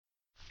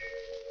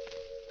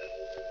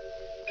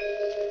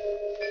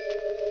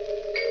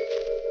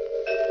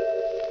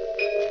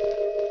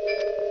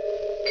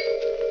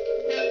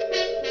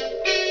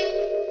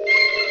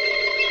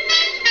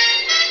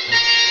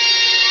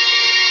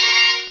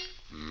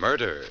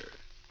Murder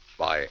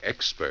by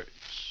Experts.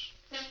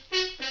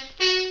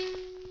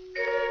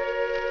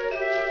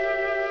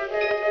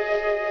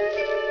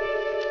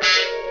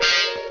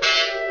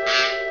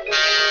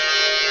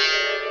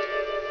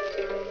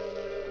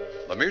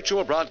 The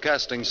Mutual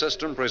Broadcasting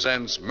System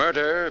presents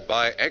Murder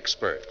by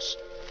Experts,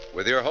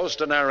 with your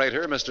host and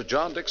narrator, Mr.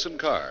 John Dixon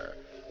Carr,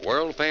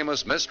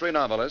 world-famous mystery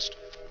novelist,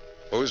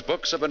 whose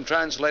books have been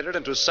translated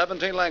into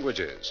 17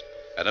 languages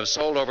and have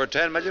sold over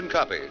 10 million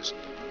copies,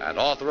 and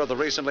author of the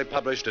recently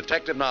published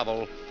detective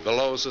novel,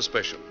 Below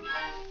Suspicion.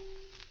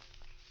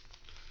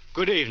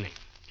 Good evening.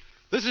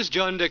 This is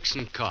John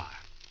Dixon Carr.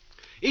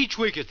 Each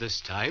week at this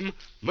time,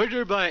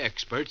 Murder by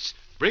Experts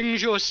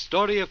brings you a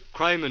story of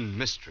crime and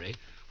mystery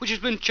which has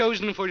been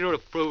chosen for your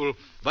approval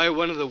by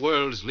one of the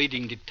world's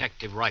leading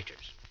detective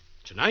writers.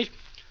 Tonight,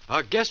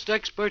 our guest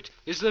expert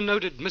is the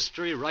noted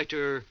mystery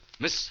writer,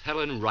 Miss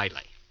Helen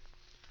Riley.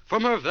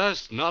 From her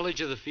vast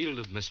knowledge of the field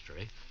of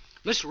mystery,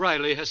 Miss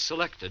Riley has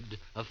selected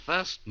a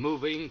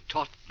fast-moving,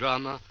 taut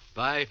drama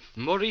by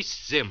Maurice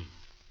Zimm.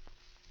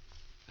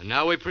 And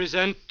now we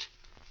present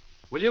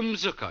William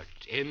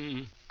Zuckert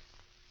in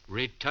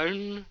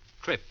Return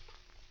Trip.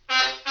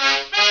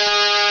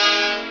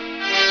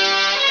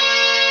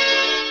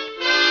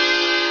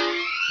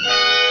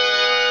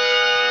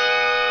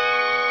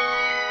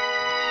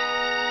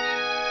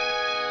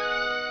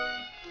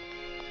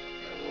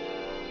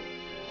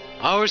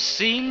 Our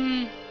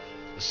scene,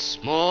 a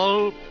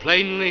small,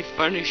 plainly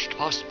furnished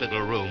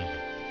hospital room,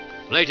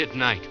 late at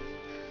night.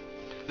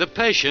 The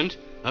patient,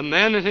 a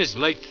man in his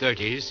late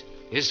 30s,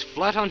 is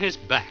flat on his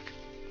back,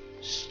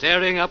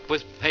 staring up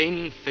with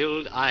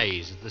pain-filled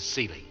eyes at the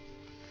ceiling.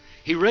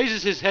 He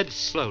raises his head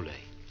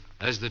slowly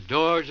as the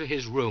door to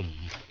his room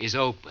is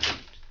opened.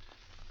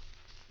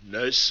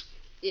 Nurse?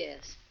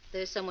 Yes,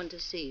 there's someone to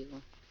see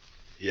you.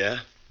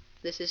 Yeah?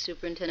 This is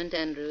Superintendent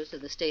Andrews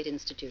of the State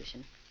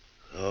Institution.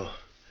 Oh.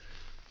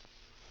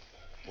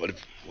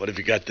 What have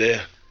you got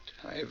there?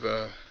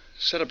 I've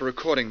set up a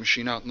recording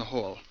machine out in the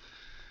hall.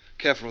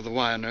 Careful of the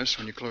wire, nurse,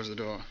 when you close the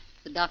door.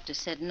 The doctor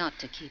said not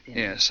to keep him.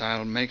 Yes,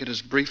 I'll make it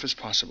as brief as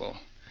possible.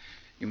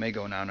 You may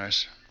go now,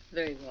 nurse.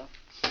 Very well.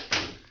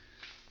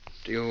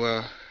 Do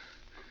you,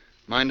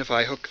 mind if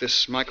I hook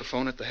this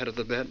microphone at the head of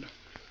the bed?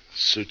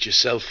 Suit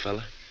yourself,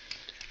 fella.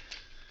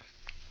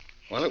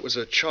 Well, it was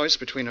a choice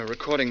between a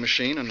recording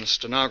machine and a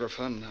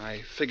stenographer, and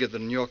I figured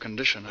that in your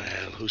condition,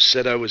 Well, who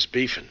said I was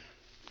beefing?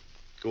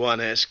 Go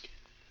on, ask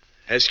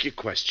your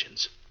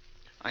questions.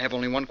 I have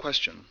only one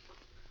question.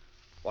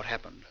 What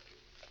happened?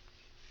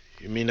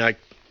 You mean I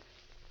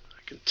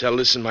can tell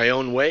this in my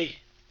own way?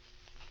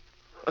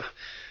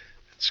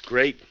 That's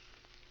great.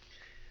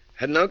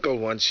 Had an uncle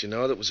once,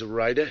 that was a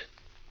writer.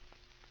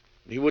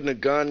 He wouldn't have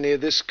gone near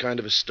this kind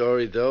of a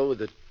story, though,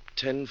 with a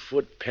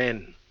 10-foot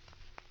pen.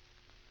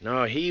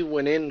 No, he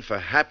went in for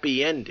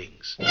happy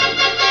endings.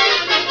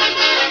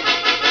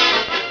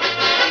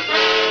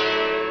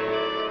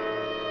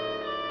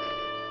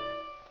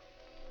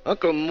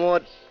 Uncle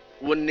Mort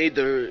wouldn't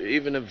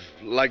even have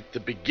liked the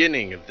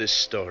beginning of this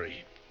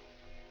story.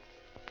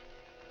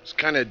 It was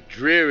kind of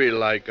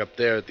dreary-like up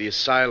there at the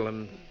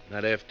asylum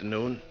that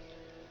afternoon.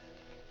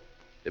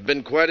 There'd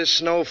been quite a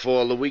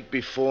snowfall the week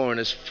before, and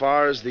as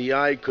far as the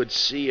eye could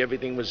see,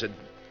 everything was a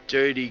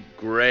dirty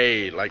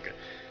gray, like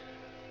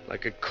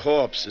a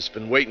corpse that's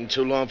been waiting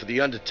too long for the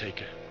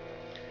undertaker.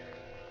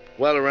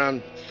 Well,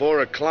 around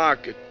 4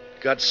 o'clock, it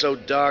got so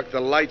dark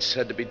the lights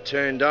had to be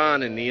turned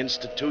on in the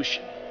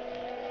institution.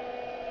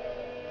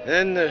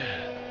 Then the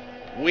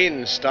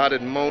wind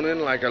started moaning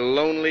like a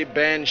lonely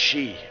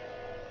banshee.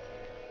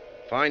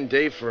 Fine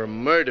day for a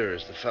murder,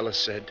 as the fella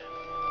said.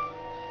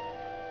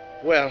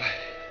 Well,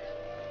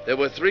 there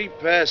were 3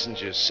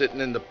 passengers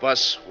sitting in the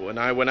bus when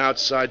I went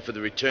outside for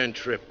the return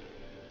trip.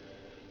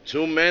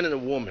 2 men and a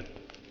woman.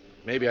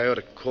 Maybe I ought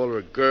to call her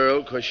a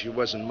girl, because she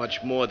wasn't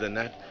much more than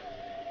that.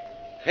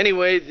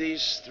 Anyway,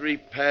 these 3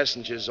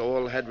 passengers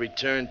all had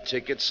return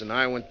tickets, and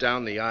I went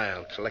down the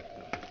aisle collecting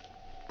them.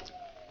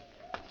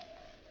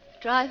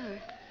 Driver,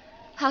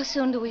 how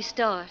soon do we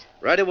start?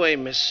 Right away,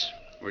 miss.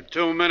 We're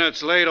 2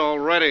 minutes late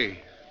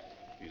already.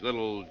 These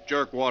little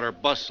jerkwater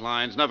bus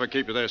lines never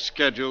keep to their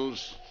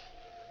schedules.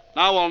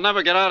 Now we'll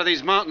never get out of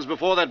these mountains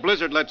before that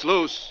blizzard lets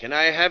loose. Can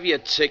I have your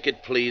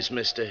ticket, please,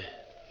 mister?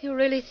 You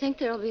really think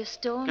there'll be a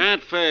storm?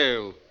 Can't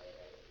fail.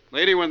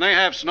 Lady, when they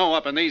have snow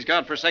up in these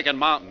godforsaken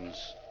mountains.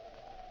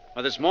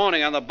 Now, this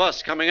morning on the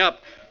bus coming up,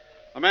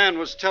 a man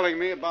was telling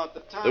me about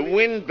the time... The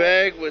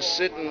windbag was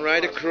sitting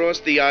right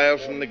across the aisle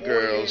from the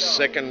girls,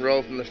 2nd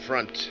row from the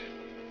front.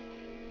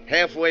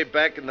 Halfway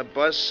back in the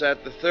bus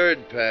sat the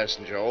 3rd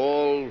passenger,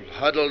 all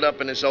huddled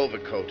up in his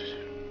overcoat.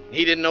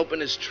 He didn't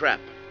open his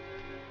trap.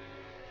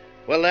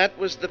 Well, that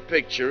was the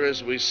picture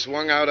as we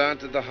swung out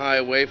onto the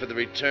highway for the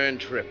return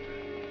trip.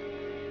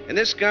 And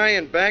this guy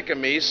in back of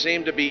me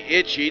seemed to be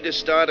itchy to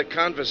start a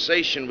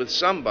conversation with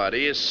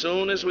somebody as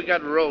soon as we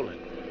got rolling.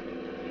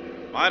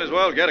 Might as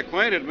well get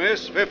acquainted,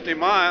 miss. 50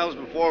 miles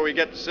before we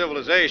get to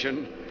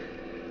civilization.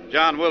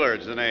 John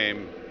Willard's the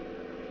name.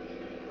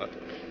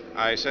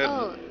 I said...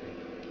 Oh,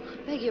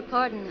 beg your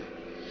pardon.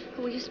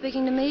 Were you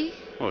speaking to me?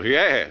 Oh,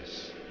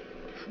 yes.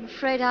 I'm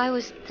afraid I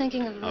was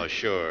thinking of... Oh,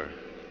 sure.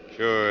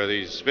 Sure,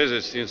 these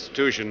visits to the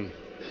institution,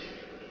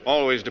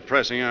 always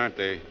depressing, aren't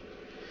they?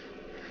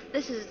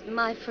 This is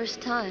my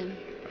first time.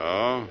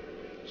 Oh?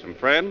 Some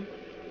friend?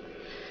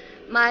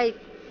 My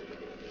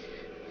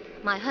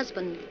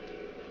husband.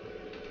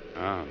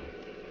 Oh.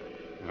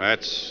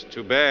 That's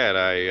too bad.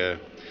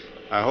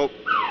 I hope...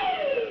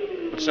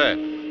 What's that?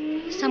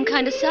 Some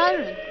kind of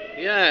siren.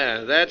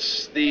 Yeah,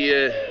 that's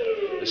the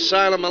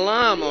asylum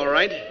alarm, all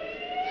right.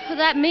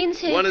 That means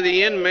he... One of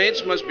the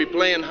inmates must be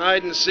playing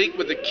hide and seek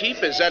with the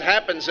keepers. That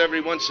happens every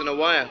once in a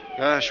while.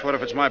 Gosh, what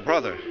if it's my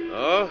brother?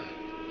 Oh?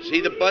 Is he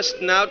the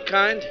busting out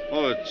kind?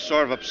 Oh, it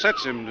sort of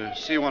upsets him to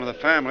see one of the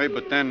family,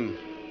 but then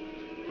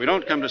we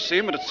don't come to see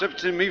him, it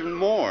upsets him even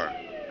more.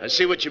 I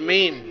see what you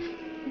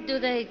mean. Do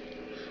they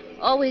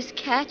always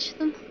catch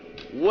them?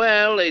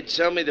 Well, they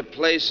tell me the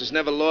place has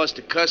never lost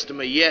a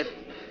customer yet.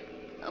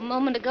 A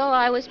moment ago,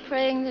 I was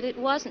praying that it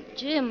wasn't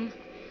Jim.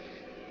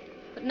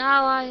 But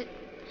now I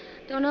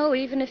don't know,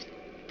 even if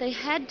they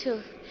had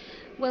to.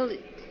 Well,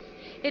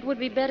 it would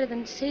be better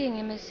than seeing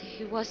him as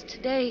he was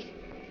today.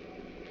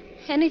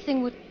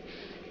 Anything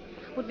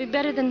would be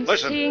better than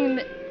Listen. seeing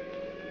him...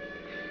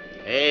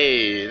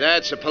 Hey,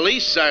 that's a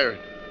police siren.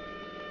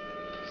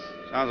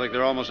 Sounds like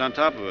they're almost on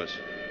top of us.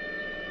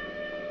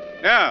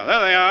 Yeah, there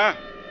they are.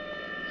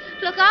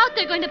 Look out,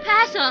 they're going to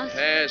pass us.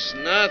 That's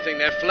nothing.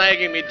 They're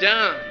flagging me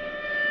down.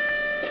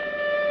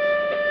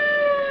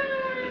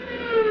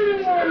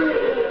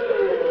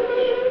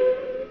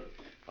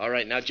 All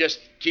right, now just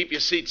keep your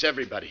seats,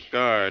 everybody.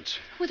 Guards.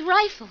 With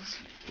rifles.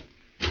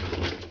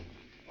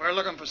 We're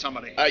looking for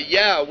somebody.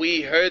 Yeah,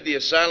 we heard the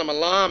asylum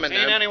alarm and...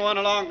 Seen anyone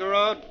along the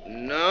road?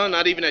 No,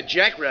 not even a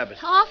jackrabbit.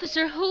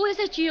 Officer, who is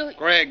it you...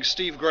 Gregg,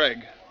 Steve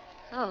Gregg.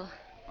 Oh,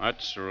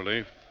 That's a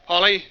relief.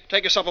 Holly,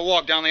 take yourself a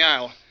walk down the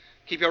aisle.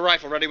 Keep your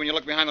rifle ready when you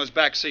look behind those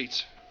back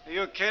seats. Are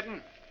you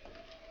kidding?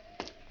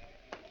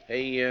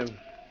 Hey,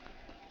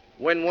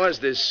 when was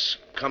this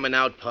coming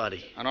out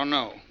party? I don't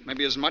know.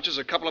 Maybe as much as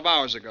a couple of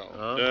hours ago.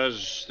 Oh?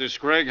 Does this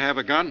Gregg have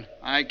a gun?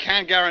 I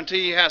can't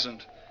guarantee he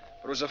hasn't.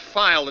 But it was a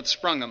file that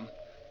sprung him.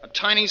 A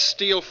tiny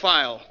steel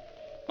file.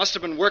 Must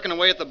have been working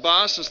away at the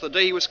bar since the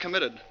day he was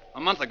committed. A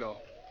month ago.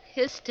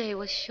 his stay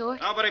was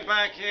short. Nobody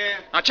back here?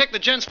 Now check the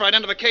gents for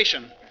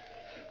identification.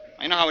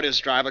 I know how it is,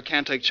 driver.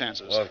 Can't take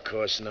chances. Well, of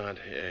course not.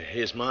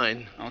 Here's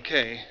mine.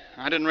 Okay.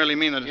 I didn't really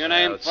mean that... Your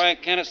name, it's-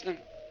 Frank Keniston?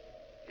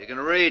 You can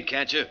read,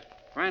 can't you?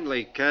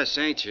 Friendly cuss,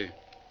 ain't you?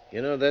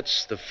 You know,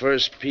 that's the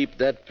first peep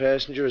that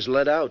passenger has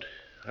let out.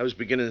 I was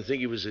beginning to think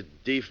he was a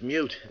deaf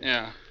mute.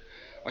 Yeah.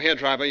 Well, here,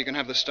 driver, you can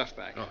have this stuff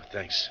back. Oh,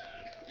 thanks.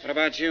 What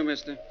about you,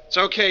 mister? It's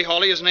okay,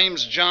 Hawley. His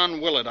name's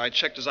John Willard. I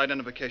checked his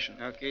identification.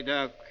 Okie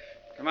doke.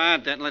 Come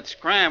on, then, let's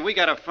cram. We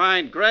gotta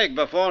find Gregg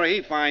before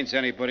he finds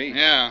anybody.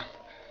 Yeah.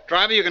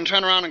 Driver, you can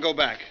turn around and go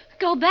back.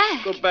 Go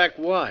back. Go back,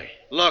 why?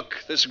 Look,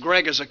 this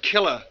Gregg is a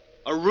killer.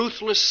 A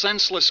ruthless,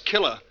 senseless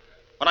killer.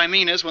 What I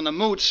mean is, when the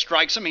mood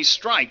strikes him, he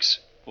strikes.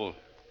 Well,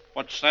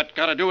 what's that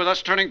got to do with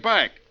us turning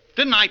back?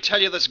 Didn't I tell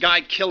you this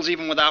guy kills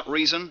even without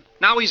reason?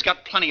 Now he's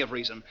got plenty of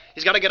reason.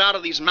 He's got to get out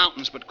of these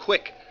mountains, but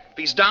quick. If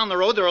he's down the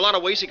road, there are a lot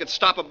of ways he could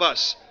stop a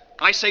bus.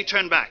 I say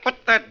turn back. But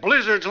that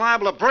blizzard's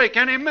liable to break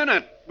any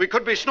minute. We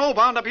could be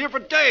snowbound up here for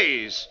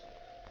days.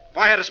 If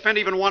I had to spend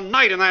even one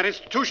night in that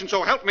institution,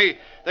 so help me,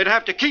 they'd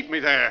have to keep me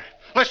there.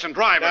 Listen,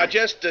 driver. Now,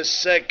 just a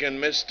second,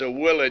 Mr.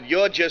 Willard.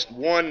 You're just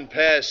one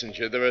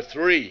passenger. There are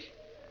three.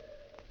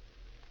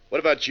 What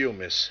about you,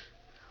 miss?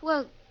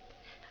 Well,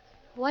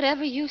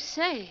 whatever you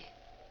say.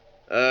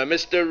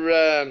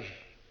 Mr.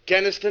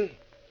 Keniston?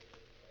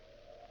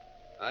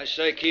 I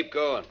say keep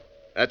going.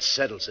 That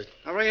settles it.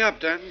 Hurry up,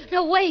 Denton.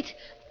 No, wait.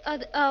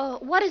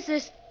 What does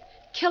this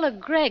killer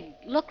Gregg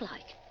look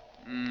like?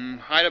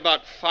 Height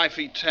about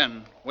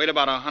 5'10", weight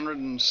about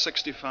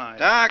 165.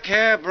 Dark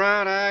hair,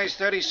 brown eyes,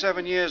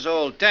 37 years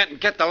old. Denton,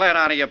 get the lead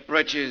out of your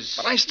britches.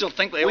 But I still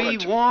think they We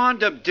ought to... warned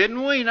them,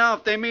 didn't we? Now,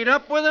 if they meet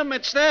up with him,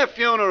 it's their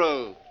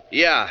funeral.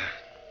 Yeah.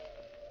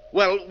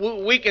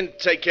 Well, we can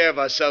take care of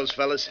ourselves,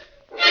 fellas.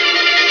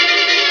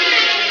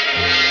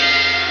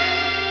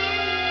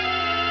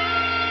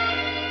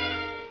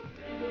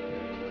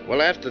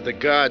 Well, after the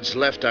guards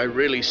left, I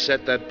really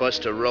set that bus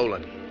to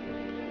rolling.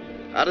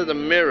 Out of the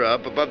mirror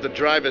up above the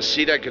driver's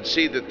seat, I could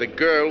see that the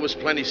girl was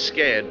plenty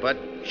scared, but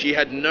she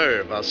had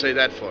nerve, I'll say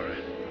that for her.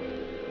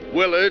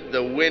 Willard,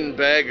 the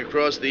windbag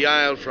across the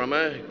aisle from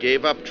her,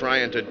 gave up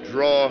trying to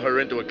draw her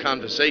into a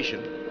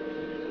conversation.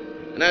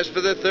 And as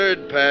for the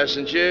third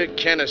passenger,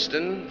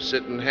 Keniston,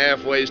 sitting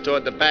halfway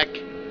toward the back,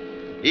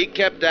 he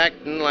kept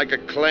acting like a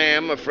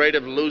clam afraid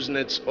of losing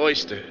its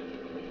oyster.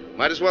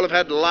 Might as well have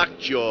had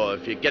lockjaw,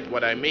 if you get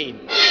what I mean.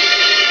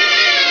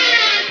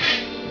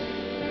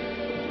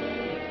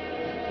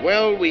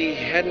 Well, we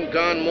hadn't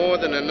gone more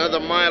than another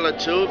mile or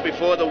two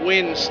before the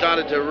wind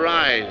started to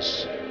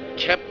rise.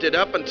 Kept it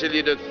up until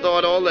you'd have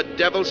thought all the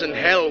devils in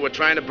hell were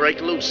trying to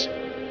break loose.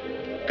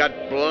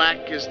 Got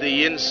black as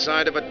the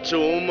inside of a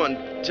tomb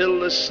until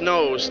the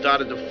snow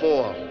started to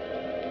fall.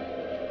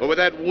 But with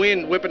that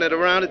wind whipping it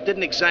around, it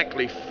didn't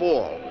exactly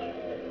fall.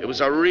 It was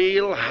a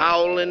real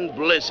howling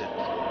blizzard.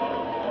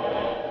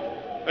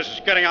 This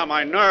is getting on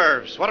my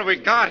nerves. What have we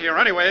got here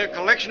anyway? A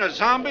collection of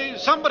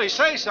zombies? Somebody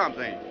say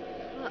something.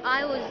 Well,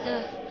 I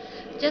was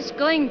just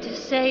going to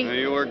say...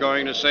 You were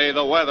going to say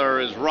the weather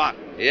is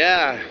rotten.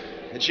 Yeah,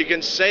 and she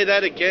can say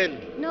that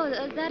again. No,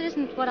 that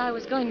isn't what I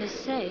was going to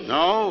say.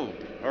 No?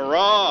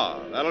 Hurrah!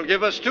 That'll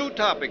give us 2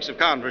 topics of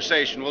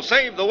conversation. We'll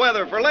save the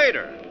weather for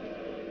later.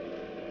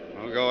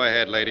 Well, go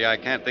ahead, lady. I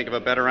can't think of a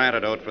better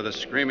antidote for the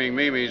screaming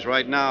Mimis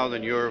right now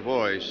than your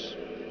voice.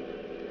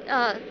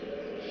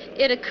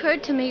 It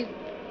occurred to me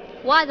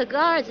why the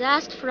guards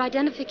asked for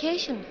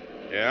identification.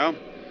 Yeah?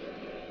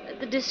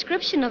 The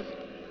description of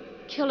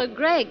Killer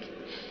Greg.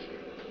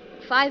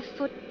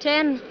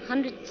 5'10",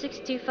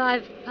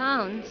 165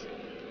 pounds.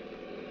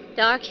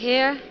 Dark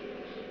hair,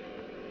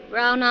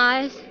 brown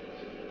eyes,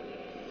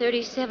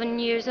 37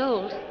 years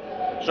old.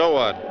 So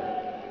what?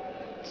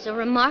 It's a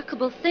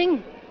remarkable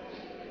thing.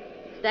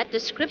 That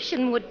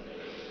description would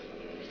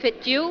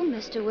fit you,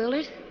 Mr.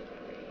 Willard.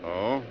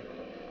 Oh?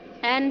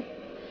 And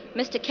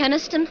Mr.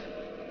 Keniston.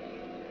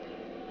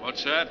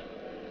 What's that?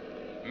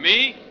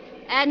 Me?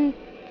 And,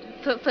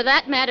 for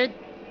that matter,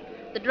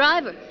 the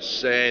driver.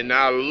 Say,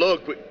 now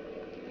look.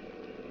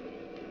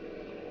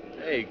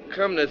 Hey,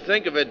 come to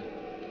think of it,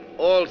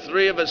 all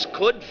 3 of us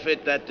could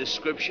fit that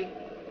description.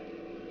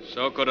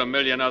 So could a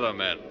million other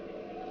men.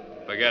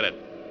 Forget it.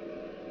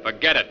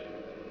 Forget it.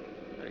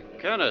 Hey,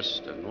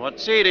 Keniston,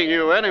 what's eating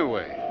you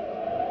anyway?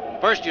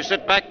 First you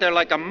sit back there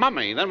like a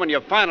mummy, then when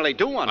you finally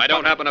do one... I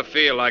don't happen to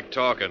feel like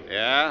talking.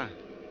 Yeah?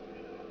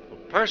 Well,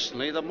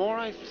 personally, the more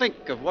I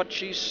think of what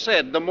she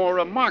said, the more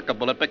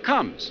remarkable it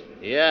becomes.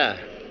 Yeah,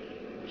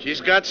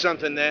 she's got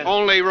something there.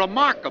 Only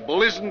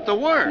remarkable isn't the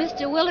word.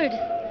 Mr. Willard,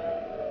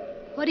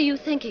 what are you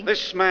thinking?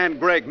 This man,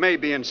 Greg, may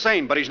be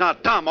insane, but he's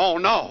not dumb. Oh,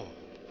 no.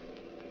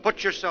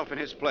 Put yourself in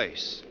his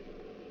place.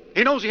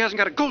 He knows he hasn't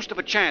got a ghost of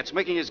a chance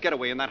making his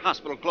getaway in that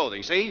hospital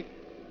clothing, see?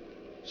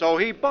 So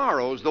he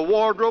borrows the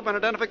wardrobe and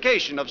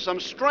identification of some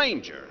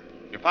stranger.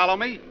 You follow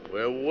me?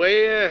 We're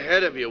way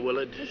ahead of you,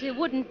 Willard. It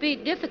wouldn't be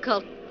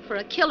difficult for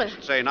a killer.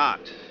 Say not.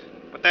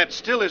 But that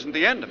still isn't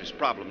the end of his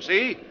problem,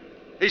 see?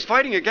 He's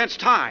fighting against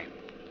time.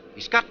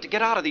 He's got to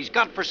get out of these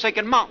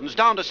godforsaken mountains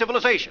down to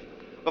civilization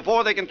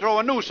before they can throw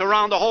a noose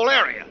around the whole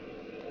area.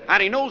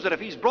 And he knows that if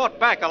he's brought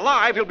back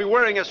alive, he'll be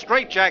wearing a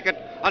straitjacket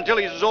until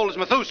he's as old as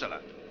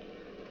Methuselah.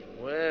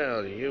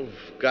 Well, you've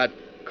got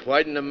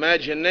quite an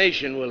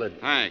imagination,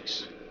 Willard.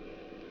 Thanks.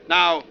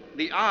 Now,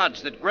 the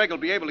odds that Greg will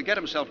be able to get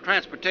himself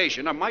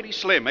transportation are mighty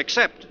slim,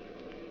 except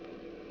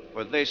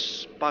for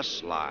this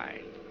bus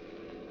line.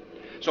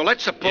 So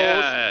let's suppose...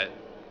 Yeah,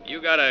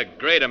 you got a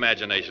great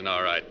imagination,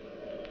 all right.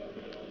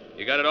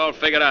 You got it all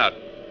figured out.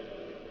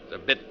 It's a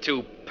bit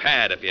too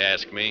pat, if you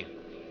ask me.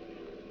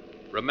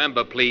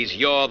 Remember, please,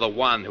 you're the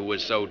one who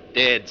was so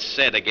dead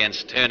set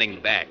against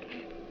turning back.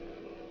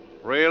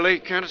 Really,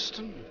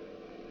 Keniston?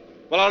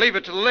 Well, I'll leave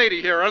it to the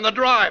lady here and the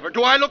driver.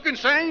 Do I look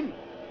insane?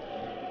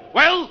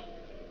 Well?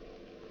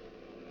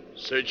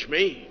 Search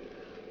me.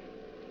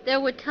 There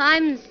were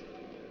times,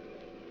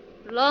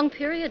 long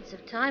periods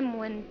of time,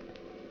 when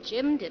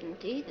Jim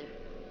didn't either.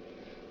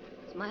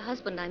 It's my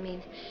husband, I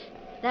mean.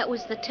 That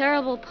was the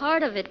terrible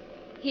part of it.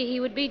 He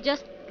would be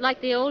just like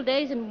the old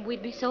days, and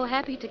we'd be so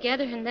happy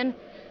together, and then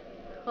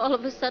all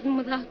of a sudden,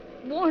 without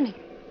warning,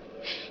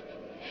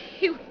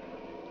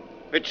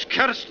 It's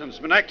Keniston's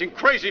been acting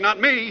crazy, not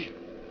me.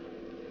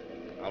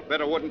 I'll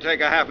bet it wouldn't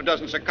take a half a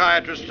dozen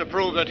psychiatrists to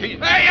prove that he...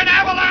 Hey, an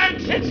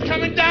avalanche! It's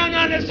coming down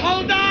on us!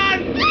 Hold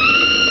on!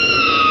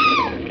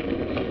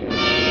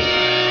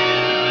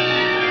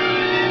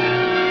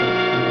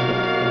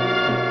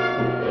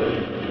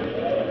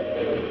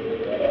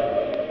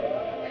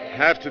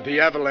 After the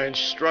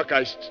avalanche struck,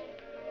 I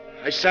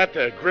sat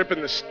there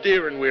gripping the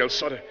steering wheel,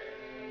 sort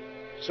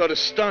of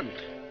stunned.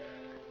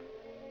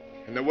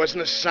 And there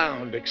wasn't a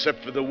sound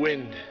except for the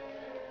wind.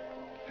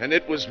 And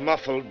it was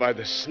muffled by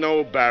the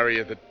snow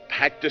barrier that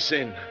packed us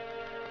in.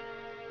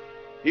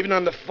 Even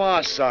on the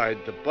far side,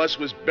 the bus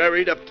was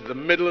buried up to the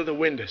middle of the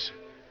windows.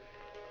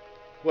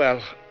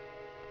 Well,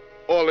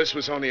 all this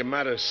was only a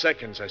matter of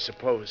seconds, I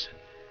suppose.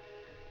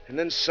 And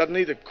then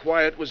suddenly the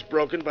quiet was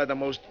broken by the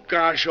most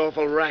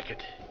gosh-awful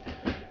racket.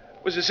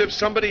 It was as if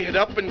somebody had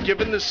up and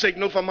given the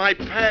signal for my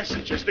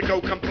passengers to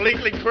go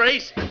completely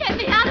crazy. Get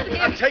me out of here!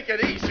 Now, take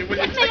it easy, will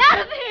you? Get me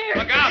out of here!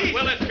 Look out,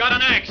 Willard's got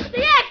an axe.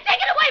 The axe!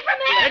 Take it away from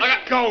me!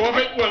 Let go of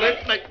it,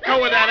 Willard. Let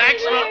go of that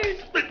axe.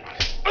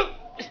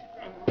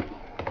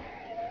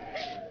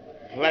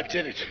 Well, that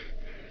did it.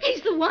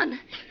 He's the one.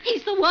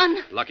 He's the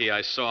one. Lucky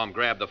I saw him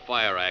grab the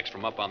fire axe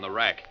from up on the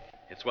rack.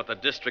 It's what the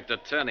district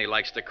attorney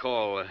likes to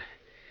call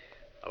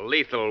a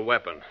lethal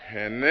weapon.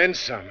 And then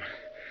some.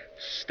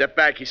 Step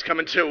back. He's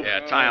coming too.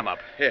 Yeah, tie him up.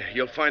 Here,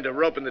 you'll find a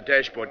rope in the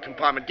dashboard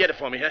compartment. Get it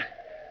for me, huh?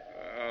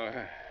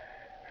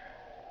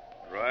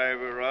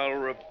 Driver, I'll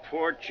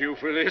report you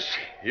for this.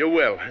 You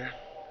will, huh?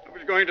 I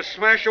was going to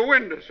smash a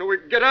window so we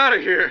could get out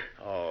of here.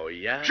 Oh,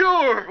 yeah?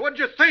 Sure. What'd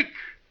you think?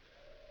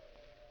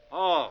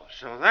 Oh,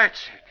 so that's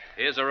it.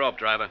 Here's a rope,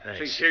 driver.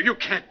 Please, here, you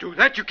can't do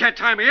that. You can't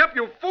tie me up,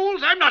 you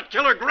fools. I'm not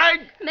Killer Greg.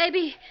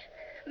 Maybe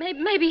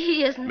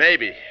he isn't.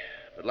 Maybe.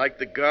 But like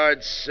the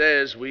guard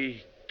says,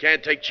 we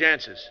can't take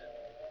chances.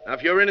 Now,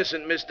 if you're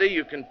innocent, mister,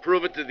 you can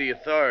prove it to the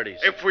authorities.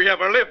 If we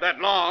ever live that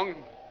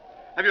long.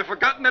 Have you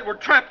forgotten that we're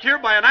trapped here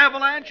by an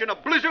avalanche in a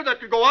blizzard that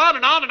could go on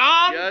and on and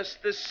on?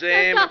 Just the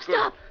same...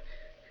 Stop.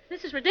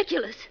 This is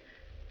ridiculous.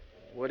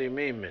 What do you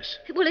mean, miss?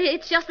 Well,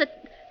 it's just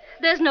that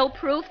there's no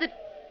proof that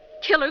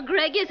Killer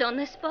Greg is on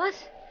this bus.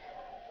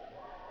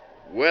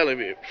 Well, if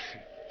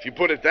you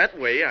put it that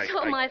way, It's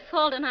all my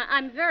fault, and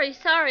I'm very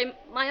sorry.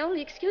 My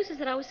only excuse is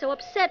that I was so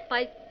upset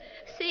by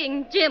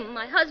seeing Jim,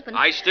 my husband.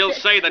 I still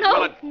say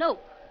that No.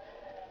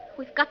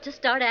 We've got to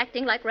start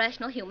acting like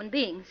rational human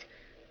beings.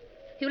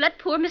 You let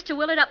poor Mr.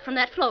 Willard up from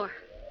that floor.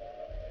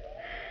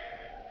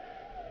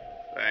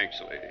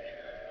 Thanks, lady.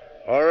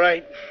 All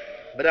right.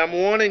 But I'm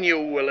warning you,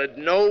 Willard,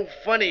 no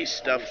funny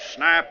stuff.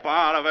 Snap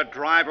out of it,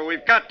 driver.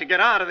 We've got to get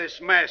out of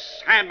this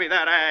mess. Hand me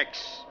that axe.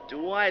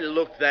 Do I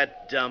look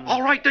that dumb?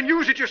 All right, then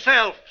use it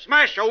yourself.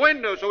 Smash a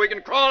window so we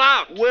can crawl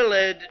out.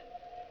 Willard,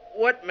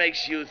 what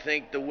makes you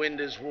think the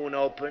windows won't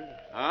open?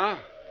 Huh?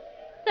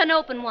 Then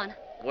open one.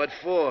 What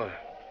for?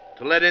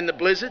 To let in the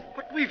blizzard?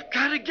 But we've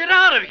got to get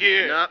out of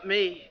here. Not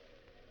me.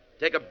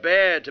 Take a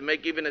bear to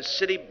make even a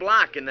city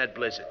block in that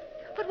blizzard.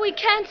 But we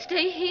can't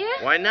stay here.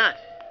 Why not?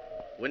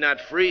 We're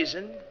not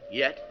freezing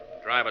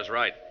yet. Driver's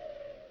right.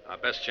 Our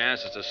best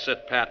chance is to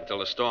sit pat until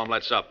the storm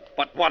lets up.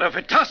 But what if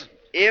it doesn't?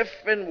 If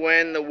and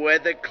when the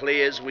weather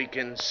clears, we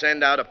can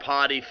send out a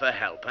party for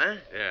help, huh?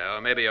 Yeah,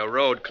 or maybe a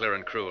road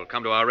clearing crew will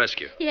come to our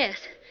rescue. Yes.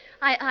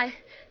 I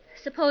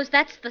suppose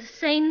that's the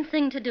sane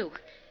thing to do.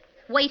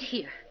 Wait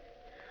here.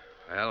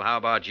 Well, how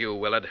about you,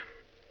 Willard?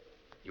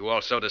 You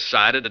also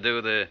decided to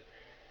do the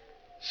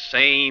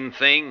sane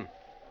thing?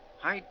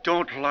 I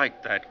don't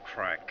like that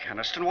crack,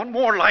 Keniston. One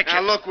more like it.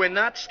 Now, look, we're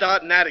not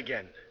starting that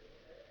again.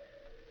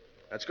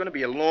 That's going to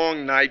be a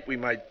long night. We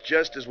might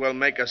just as well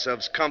make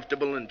ourselves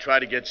comfortable and try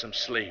to get some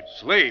sleep.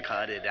 Sleep?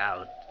 Cut it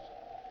out.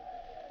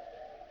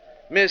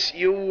 Miss,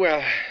 you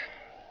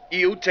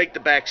take the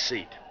back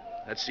seat.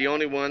 That's the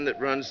only one that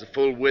runs the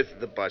full width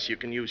of the bus. You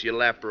can use your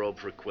lap robe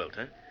for a quilt,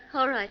 huh?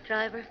 All right,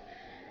 driver.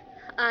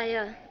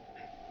 I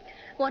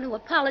want to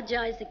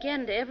apologize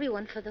again to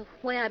everyone for the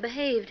way I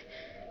behaved.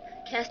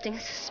 Casting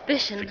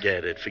suspicion.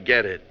 Forget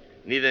it.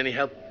 Need any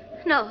help?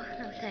 No,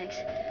 thanks.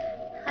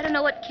 I don't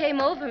know what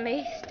came over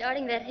me,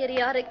 starting that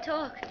idiotic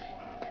talk.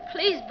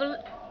 Please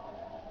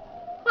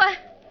What?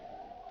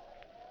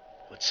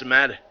 What's the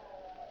matter?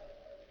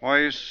 Why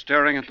are you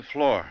staring at the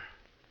floor?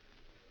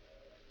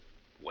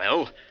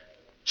 Well,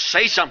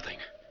 say something.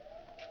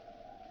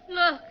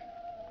 Look.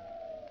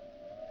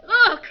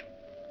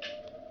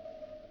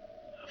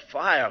 A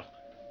file.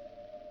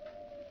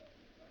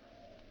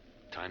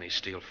 Tiny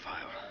steel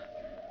file.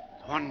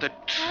 The one that...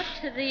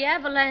 After the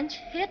avalanche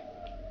hit,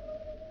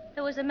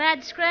 there was a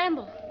mad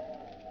scramble.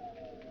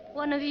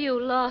 One of you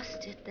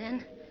lost it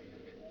then.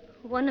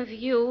 One of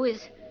you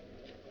is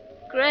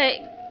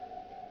Greg.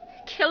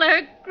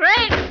 Killer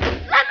Greg!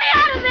 Let me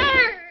out of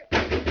there!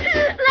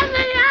 Let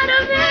me out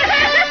of there!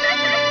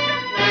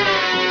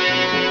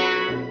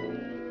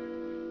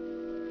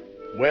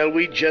 Well,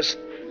 we just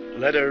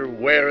let her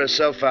wear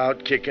herself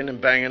out, kicking and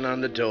banging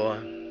on the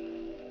door.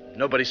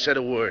 Nobody said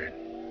a word.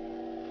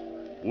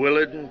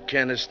 Willard and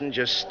Keniston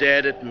just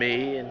stared at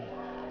me and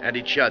at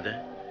each other.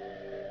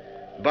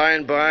 By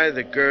and by,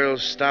 the girl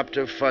stopped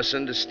her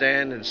fussing to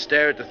stand and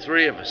stare at the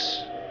three of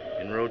us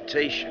in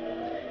rotation.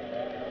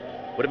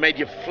 Would have made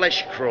your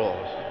flesh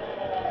crawl.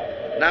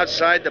 And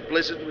outside, the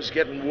blizzard was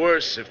getting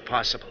worse, if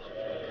possible.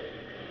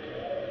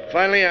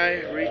 Finally,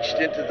 I reached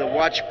into the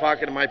watch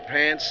pocket of my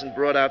pants and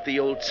brought out the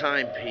old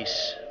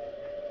timepiece.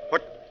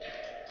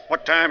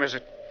 What time is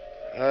it?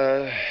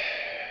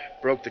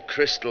 Broke the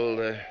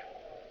crystal.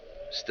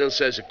 Still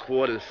says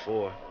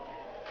 4:15.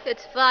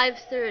 It's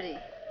 5:30.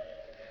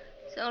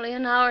 It's only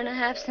an hour and a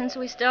half since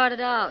we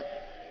started out.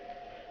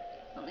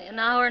 Only an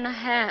hour and a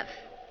half.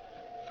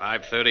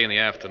 5:30 in the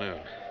afternoon.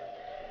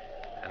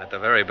 And at the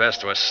very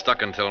best, we're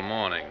stuck until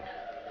morning.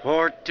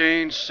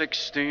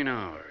 16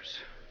 hours.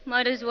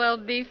 Might as well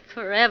be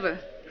forever.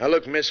 Now,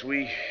 look, miss,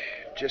 we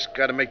just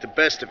got to make the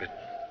best of it.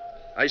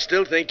 I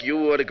still think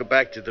you ought to go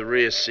back to the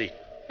rear seat.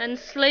 And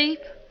sleep?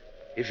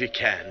 If you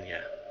can,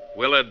 yeah.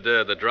 Willard,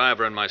 the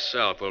driver, and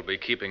myself will be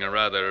keeping a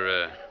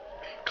rather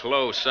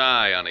close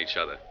eye on each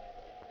other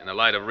in the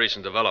light of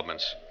recent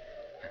developments.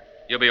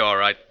 You'll be all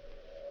right,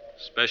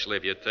 especially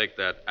if you take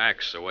that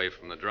axe away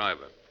from the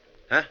driver.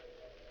 Huh?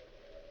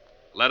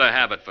 Let her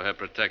have it for her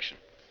protection.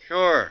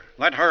 Sure.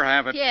 Let her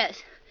have it.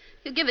 Yes.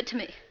 You give it to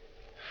me.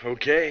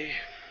 Okay.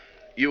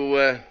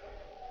 You,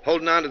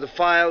 holding on to the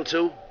file,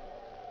 too?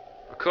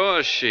 Of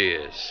course she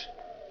is.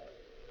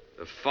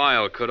 The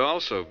file could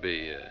also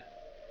be a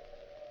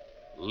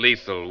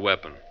lethal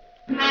weapon.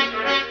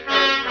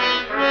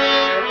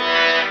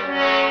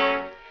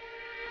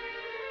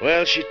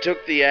 Well, she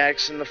took the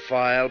axe and the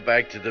file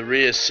back to the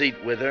rear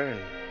seat with her,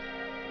 and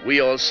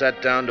we all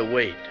sat down to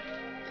wait.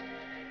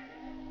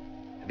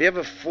 It you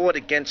ever fought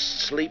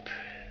against sleep?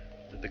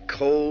 With the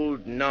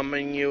cold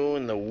numbing you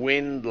and the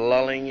wind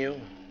lulling you?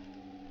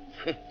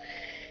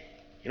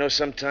 You know,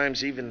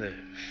 sometimes even the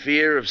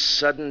fear of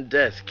sudden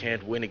death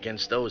can't win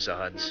against those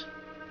odds.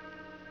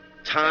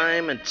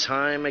 Time and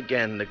time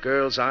again, the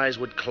girl's eyes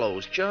would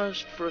close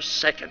just for a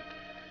second.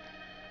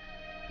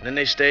 And then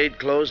they stayed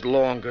closed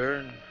longer,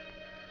 and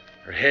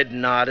her head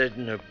nodded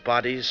and her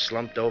body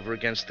slumped over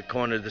against the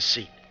corner of the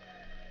seat.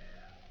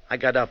 I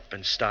got up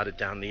and started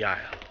down the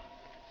aisle.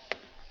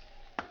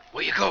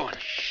 Where you going?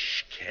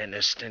 Shh,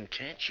 Keniston,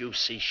 can't you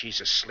see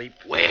she's asleep?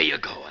 Where you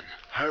going?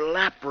 Her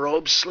lap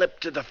robe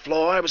slipped to the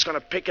floor. I was going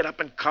to pick it up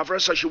and cover her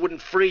so she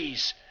wouldn't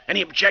freeze.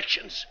 Any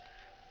objections?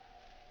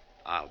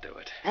 I'll do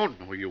it. Oh,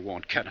 no, you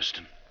won't,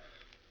 Keniston.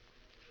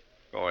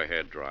 Go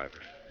ahead, driver.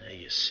 There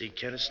you see,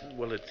 Keniston,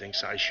 Willard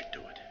thinks I should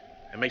do it.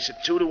 That makes it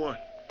 2-1.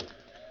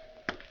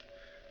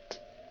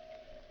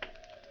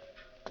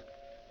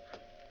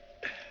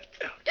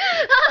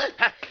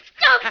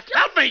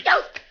 Help me!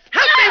 Help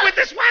me with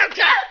this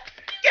wildcat!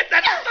 Get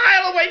that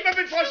file away from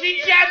me before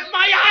she jabs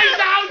my eyes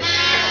out!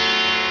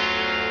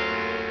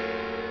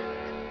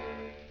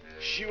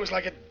 She was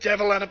like a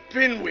devil on a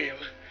pinwheel.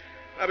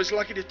 I was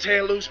lucky to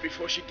tear loose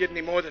before she did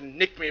any more than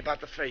nick me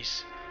about the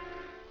face.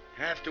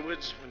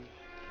 Afterwards, when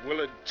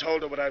Willard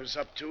told her what I was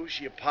up to,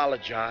 she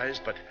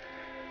apologized, but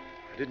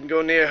I didn't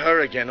go near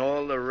her again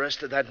all the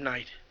rest of that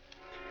night.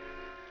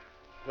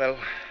 Well,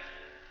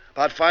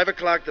 about 5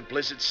 o'clock, the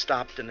blizzard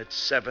stopped, and at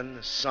 7,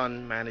 the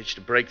sun managed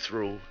to break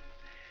through.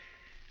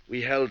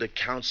 We held a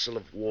council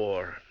of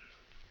war.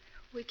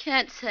 We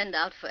can't send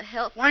out for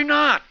help. Why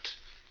not?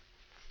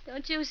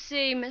 Don't you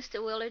see,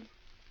 Mr. Willard?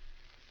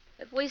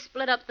 If we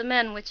split up the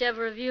men,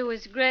 whichever of you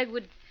is Greg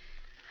would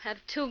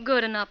have too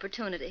good an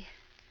opportunity.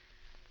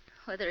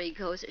 Whether he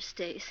goes or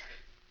stays.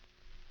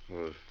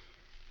 Well,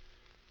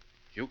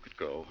 you could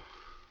go.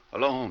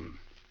 Alone.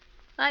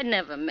 I'd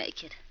never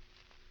make it.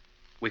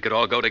 We could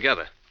all go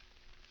together.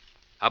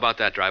 How about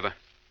that, driver?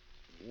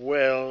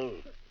 Well,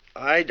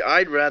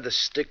 I'd rather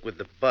stick with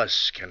the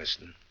bus,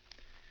 Keniston.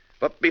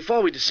 But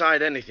before we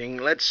decide anything,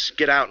 let's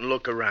get out and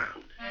look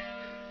around.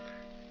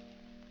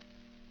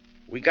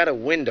 We got a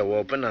window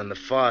open on the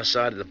far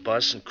side of the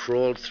bus and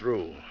crawled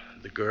through.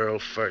 The girl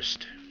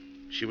first.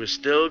 She was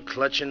still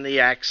clutching the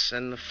axe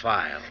and the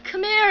file.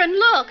 Come here and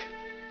look.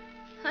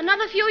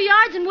 Another few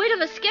yards and we'd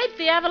have escaped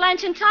the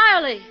avalanche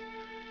entirely.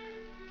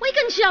 We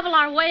can shovel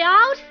our way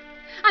out.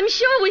 I'm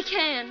sure we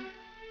can.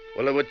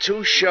 Well, there were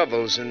 2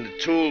 shovels in the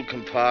tool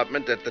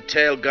compartment at the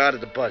tail guard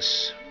of the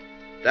bus.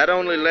 That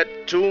only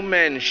let 2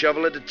 men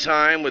shovel at a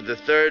time, with the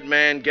 3rd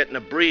man getting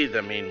a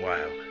breather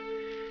meanwhile.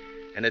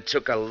 And it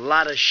took a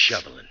lot of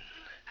shoveling.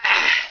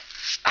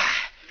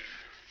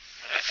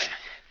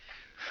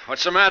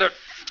 What's the matter,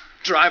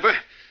 driver?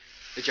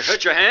 Did you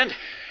hurt your hand?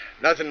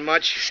 Nothing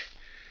much.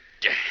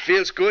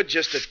 Feels good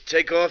just to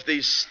take off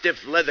these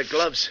stiff leather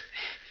gloves.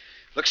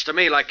 Looks to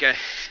me like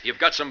you've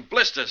got some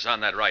blisters on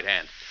that right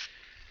hand.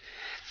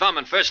 Thumb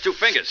and first 2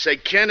 fingers. Say,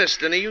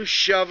 Keniston, are you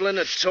shoveling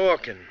or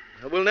talking?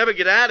 We'll never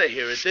get out of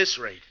here at this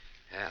rate.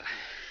 Well,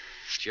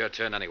 it's your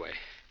turn anyway.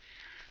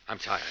 I'm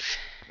tired.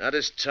 Not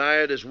as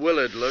tired as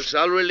Willard looks.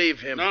 I'll relieve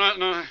him.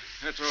 No.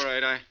 That's all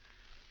right. I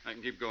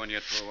can keep going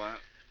yet for a while.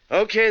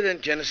 Okay, then,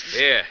 Keniston.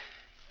 Here.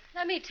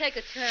 Let me take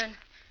a turn.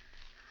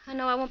 I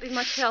know I won't be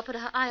much help, but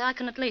I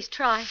can at least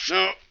try.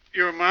 No,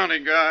 you're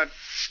mounting guard.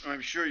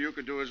 I'm sure you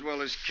could do as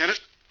well as Kenneth.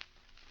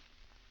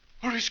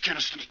 Where is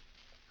Keniston?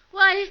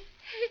 Why...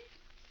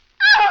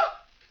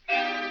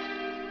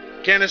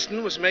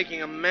 Keniston was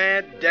making a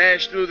mad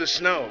dash through the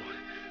snow.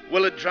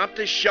 Willard dropped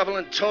his shovel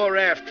and tore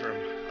after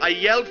him. I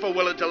yelled for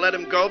Willard to let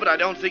him go, but I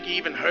don't think he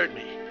even heard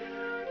me.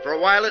 For a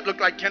while, it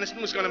looked like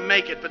Keniston was going to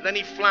make it, but then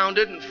he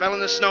floundered and fell in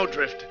the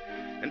snowdrift.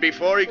 And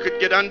before he could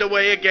get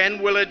underway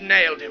again, Willard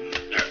nailed him.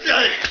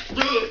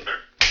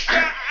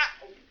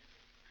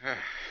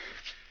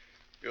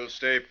 You'll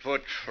stay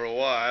put for a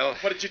while.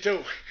 What did you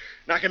do?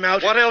 Knock him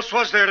out? What else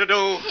was there to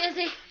do? Is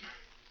he...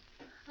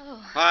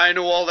 Oh, I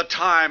knew all the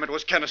time it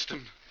was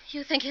Keniston.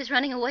 you think his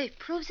running away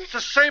proves it? It's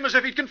the same as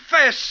if he'd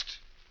confessed.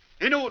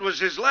 He knew it was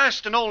his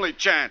last and only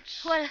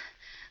chance.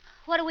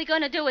 What are we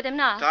going to do with him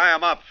now? Tie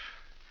him up.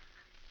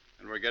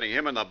 And we're getting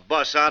him and the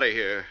bus out of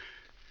here.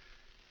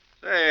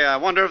 Say, I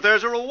wonder if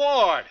there's a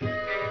reward.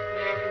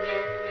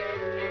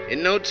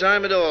 In no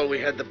time at all, we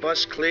had the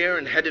bus clear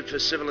and headed for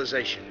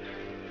civilization.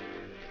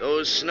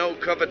 Those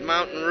snow-covered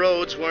mountain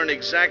roads weren't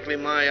exactly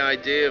my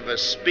idea of a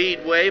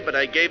speedway, but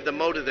I gave the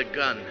motor the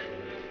gun.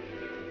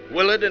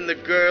 Willard and the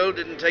girl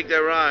didn't take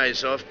their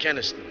eyes off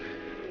Keniston.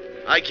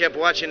 I kept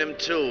watching him,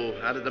 too,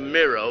 out of the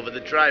mirror over the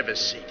driver's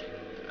seat.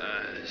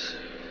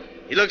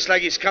 He looks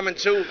like he's coming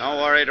to. Don't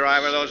worry,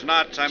 driver. Those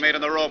knots I made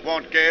in the rope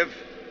won't give.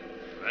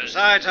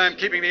 Besides, I'm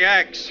keeping the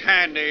axe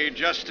handy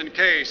just in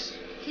case.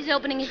 He's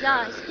opening his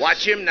eyes.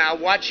 Watch him now,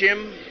 watch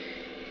him.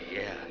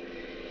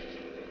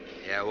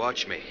 Yeah,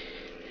 watch me.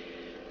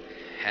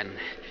 And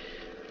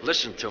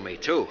listen to me,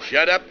 too.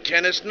 Shut up,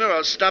 Keniston, or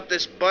I'll stop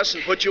this bus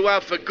and put you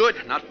out for good.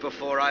 Not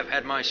before I've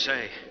had my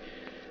say.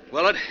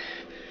 Willard,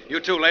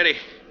 you too, lady.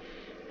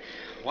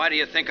 Why do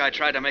you think I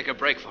tried to make a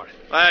break for it?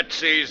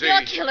 That's easy.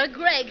 You're Killer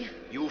Greg.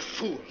 You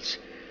fools.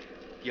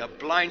 You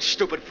blind,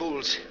 stupid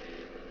fools.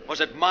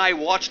 Was it my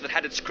watch that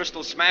had its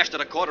crystal smashed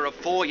at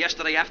 4:15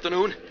 yesterday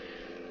afternoon?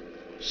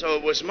 So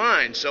it was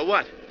mine. So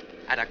what?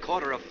 At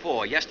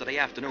 4:15 yesterday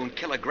afternoon,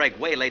 Killer Greg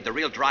waylaid the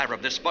real driver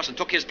of this bus and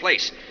took his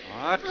place.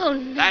 What? Oh,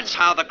 no. That's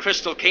how the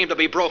crystal came to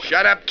be broken.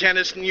 Shut up,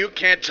 Kennison. You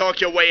can't talk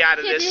your way out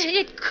of this.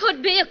 It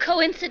could be a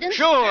coincidence.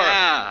 Sure.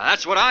 Yeah,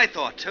 that's what I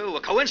thought, too.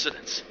 A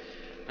coincidence.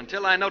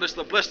 Until I noticed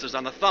the blisters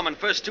on the thumb and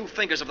first 2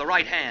 fingers of the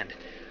right hand.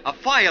 A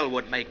file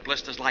would make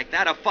blisters like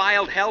that. A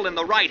file held in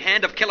the right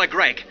hand of Killer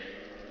Greg.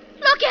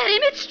 Look at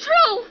him. It's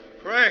true.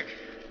 Greg!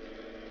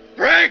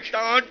 Greg!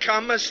 Don't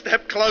come a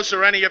step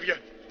closer, any of you.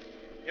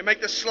 You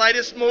make the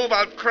slightest move,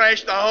 I'll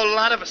crash the whole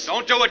lot of us.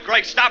 Don't do it,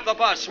 Greg. Stop the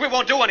bus. We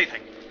won't do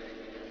anything.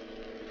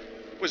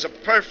 It was a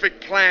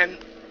perfect plan.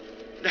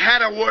 It had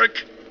to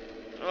work.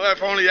 Oh,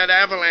 if only that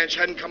avalanche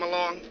hadn't come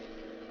along.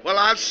 Well,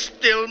 I'll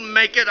still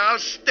make it. I'll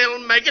still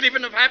make it,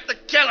 even if I have to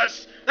kill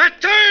us. That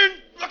turn!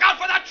 Look out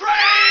for that train!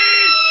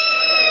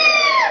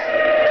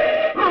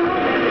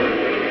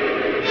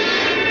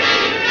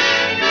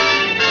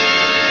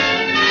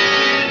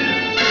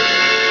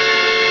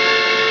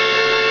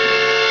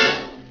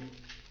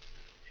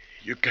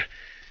 You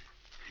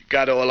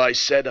got all I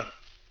said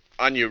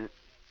on your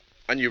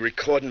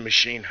recording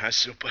machine, huh,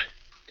 Super?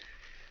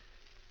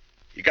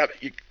 You got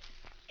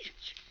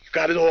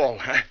it all,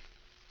 huh?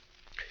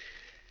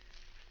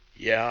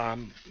 Yeah,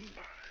 I'm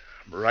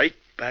right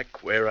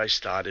back where I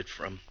started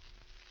from.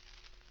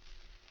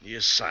 The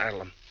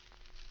asylum.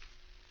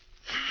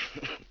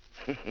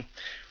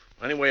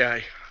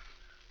 Anyway,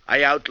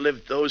 I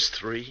outlived those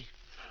 3.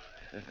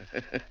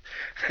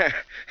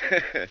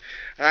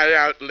 I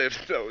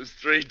outlived those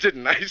 3,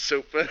 didn't I,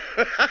 Super?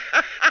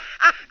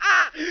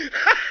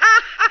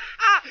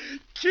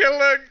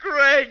 Killer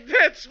Greg,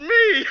 that's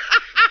me.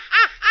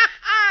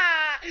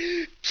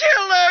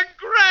 Killer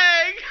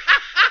Greg.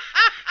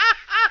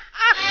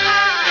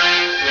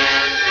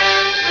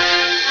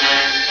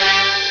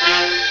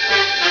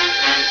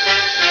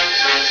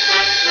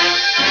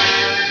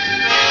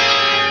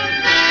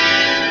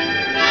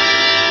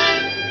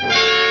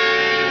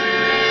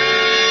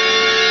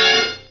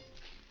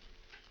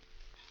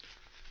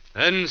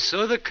 And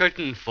so the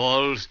curtain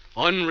falls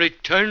on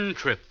Return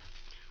Trip,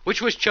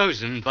 which was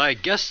chosen by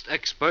guest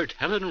expert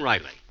Helen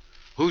Riley,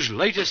 whose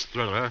latest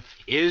thriller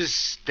is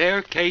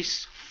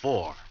Staircase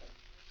 4.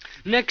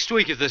 Next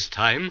week at this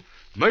time,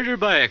 Murder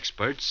by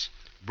Experts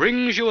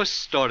brings you a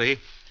story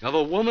of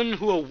a woman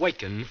who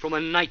awakened from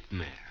a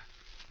nightmare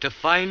to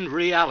find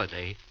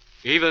reality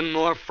even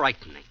more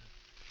frightening,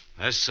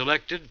 as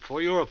selected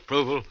for your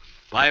approval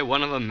by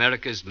one of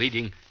America's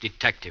leading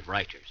detective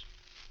writers.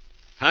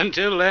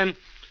 Until then,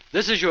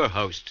 this is your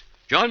host,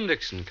 John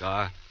Dixon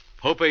Carr,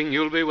 hoping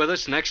you'll be with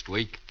us next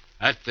week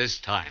at this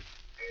time.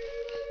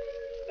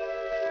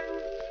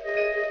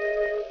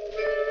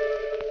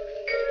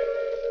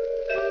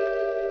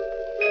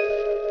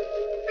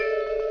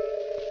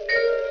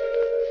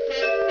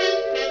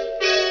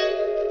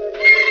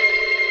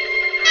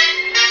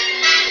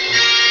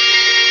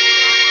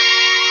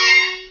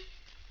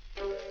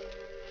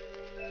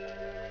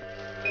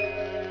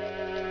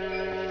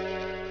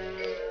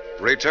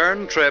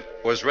 Return Trip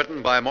was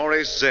written by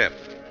Maurice Zimm.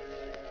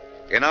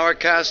 In our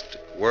cast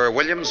were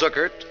William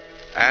Zuckert,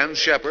 Ann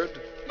Shepard,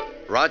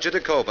 Roger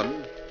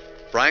DeKoven,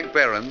 Frank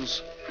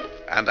Behrens,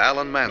 and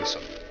Alan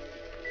Manson.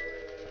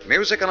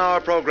 Music in our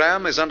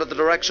program is under the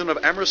direction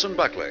of Emerson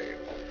Buckley,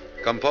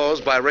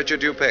 composed by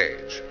Richard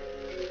DuPage.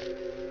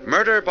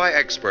 Murder by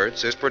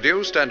Experts is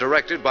produced and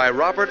directed by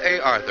Robert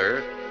A.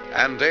 Arthur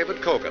and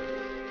David Kogan.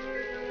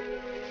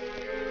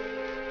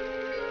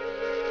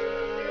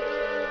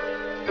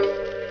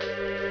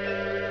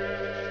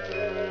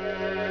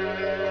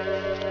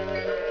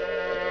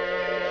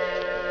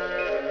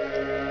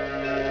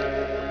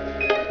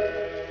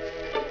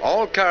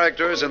 All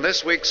characters in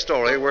this week's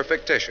story were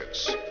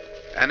fictitious.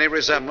 Any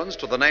resemblance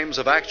to the names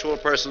of actual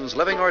persons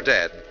living or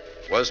dead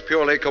was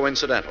purely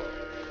coincidental.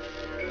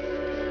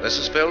 This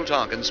is Phil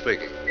Tonkin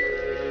speaking.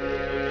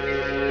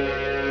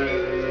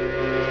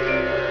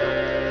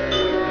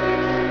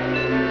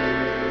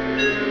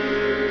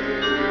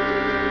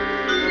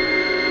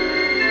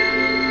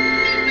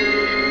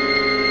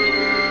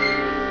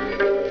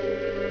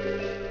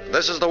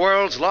 This is the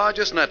world's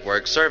largest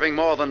network serving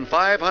more than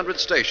 500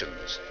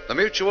 stations, the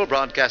Mutual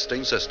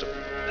Broadcasting System.